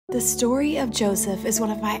The story of Joseph is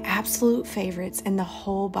one of my absolute favorites in the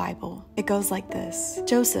whole Bible. It goes like this.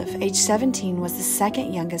 Joseph, age 17, was the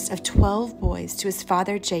second youngest of 12 boys to his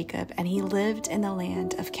father Jacob, and he lived in the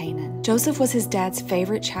land of Canaan. Joseph was his dad's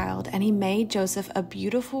favorite child, and he made Joseph a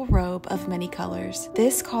beautiful robe of many colors.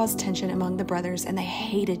 This caused tension among the brothers, and they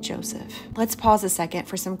hated Joseph. Let's pause a second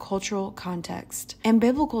for some cultural context. In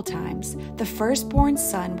biblical times, the firstborn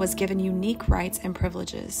son was given unique rights and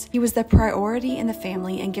privileges. He was the priority in the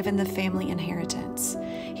family and given the family inheritance.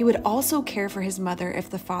 He would also care for his mother if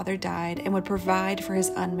the father died and would provide for his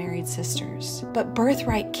unmarried sisters. But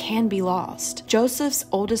birthright can be lost. Joseph's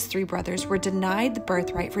oldest three brothers were denied the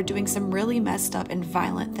birthright for doing some really messed up and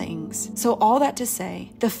violent things. So all that to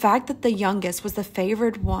say, the fact that the youngest was the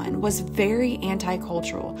favored one was very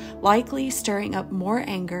anti-cultural, likely stirring up more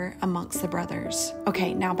anger amongst the brothers.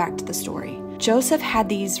 Okay, now back to the story. Joseph had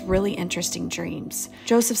these really interesting dreams.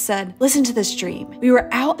 Joseph said, "Listen to this dream. We were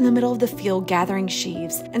out in the middle of the field gathering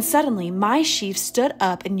sheaves, and suddenly my sheaf stood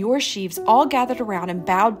up and your sheaves all gathered around and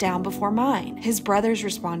bowed down before mine." His brothers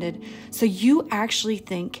responded, "So you actually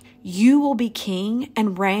think you will be king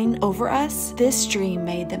and reign over us?" This dream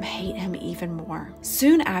made them hate him even more.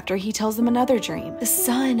 Soon after, he tells them another dream. "The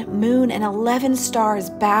sun, moon, and 11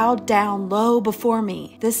 stars bowed down low before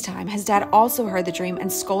me." This time, his dad also heard the dream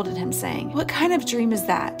and scolded him, saying, "What kind of dream is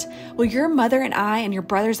that? Will your mother and I and your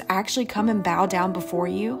brothers actually come and bow down before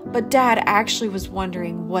you?" But dad actually was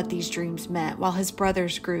wondering what these dreams meant while his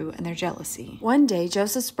brothers grew in their jealousy. One day,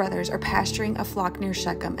 Joseph's brothers are pasturing a flock near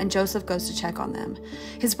Shechem, and Joseph goes to check on them.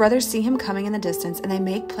 His brothers see him coming in the distance, and they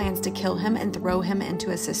make plans to kill him and throw him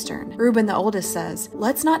into a cistern. Reuben, the oldest, says,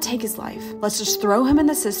 "Let's not take his life. Let's just throw him in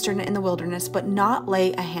the cistern in the wilderness, but not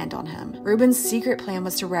lay a hand on him." Reuben's secret plan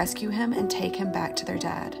was to rescue him and take him back to their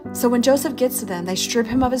dad. So when Joseph gets to them, they strip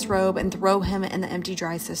him of his robe and throw him in the empty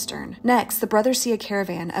dry cistern. Next, the brothers see a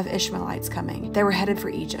caravan of Ishmaelites coming. They were headed for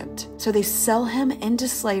Egypt. So they sell him into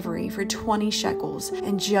slavery for 20 shekels,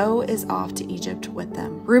 and Joe is off to Egypt with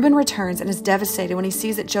them. Reuben returns and is devastated when he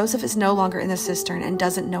sees that Joseph is no longer in the cistern and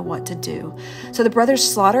doesn't know what to do. So the brothers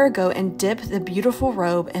slaughter a goat and dip the beautiful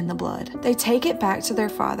robe in the blood. They take it back to their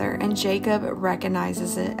father, and Jacob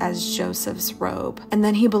recognizes it as Joseph's robe. And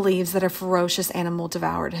then he believes that a ferocious animal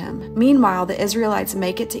devoured him. Meanwhile, the Israelites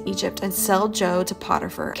make it to Egypt and sell Joe to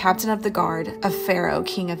Potiphar, captain of the guard of Pharaoh,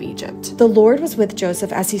 king of Egypt. The Lord was with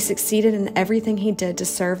Joseph as he succeeded in everything he did to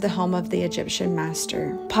serve the home of the Egyptian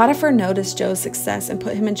master. Potiphar noticed Joe's success and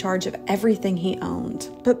put him in charge of everything he owned.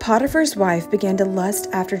 But Potiphar's wife began to lust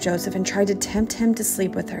after Joseph and tried to tempt him to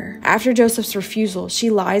sleep with her. After Joseph's refusal, she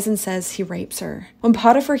lies and says he rapes her. When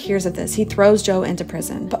Potiphar hears of this, he throws Joe into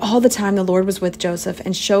prison. But all the time the Lord was with Joseph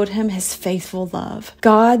and showed him his faithful love.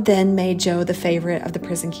 God then made Joe the favorite of the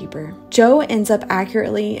prison keeper. Joe ends up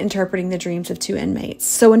accurately interpreting the dreams of two inmates.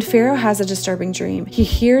 So when Pharaoh has a disturbing dream, he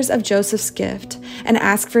hears of Joseph's gift and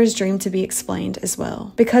asks for his dream to be explained as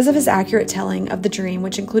well. Because of his accurate telling of the dream,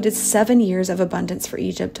 which included 7 years of abundance for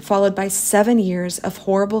Egypt, followed by 7 years of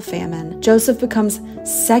horrible famine, Joseph becomes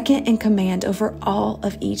second in command over all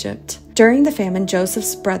of Egypt. During the famine,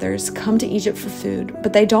 Joseph's brothers come to Egypt for food,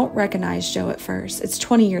 but they don't recognize Joe at first. It's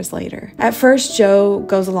 20 years later. At first, Joe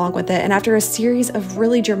goes along with it, and after a series of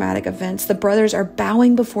really dramatic events, the brothers are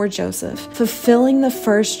bowing before Joseph, fulfilling the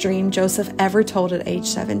first dream Joseph ever told at age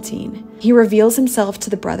 17. He reveals himself to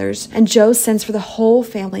the brothers, and Joe sends for the whole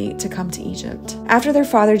family to come to Egypt. After their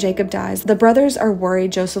father Jacob dies, the brothers are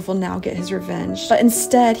worried Joseph will now get his revenge, but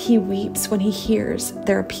instead he weeps when he hears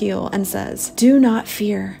their appeal and says, "Do not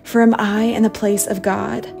fear, for am I in the place of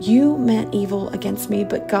God? You meant evil against me,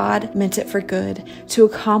 but God meant it for good, to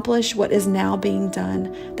accomplish what is now being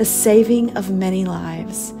done, the saving of many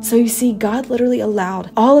lives." So you see, God literally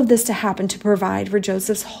allowed all of this to happen to provide for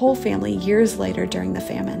Joseph's whole family years later during the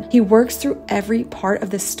famine. He works through every part of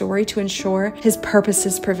this story to ensure his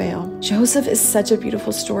purposes prevail. Joseph is such a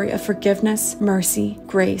beautiful story of forgiveness, mercy,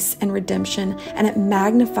 grace, and redemption, and it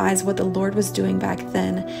magnifies what the Lord was doing back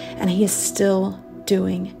then, and he is still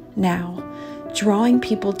doing now, drawing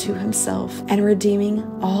people to himself and redeeming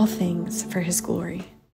all things for his glory.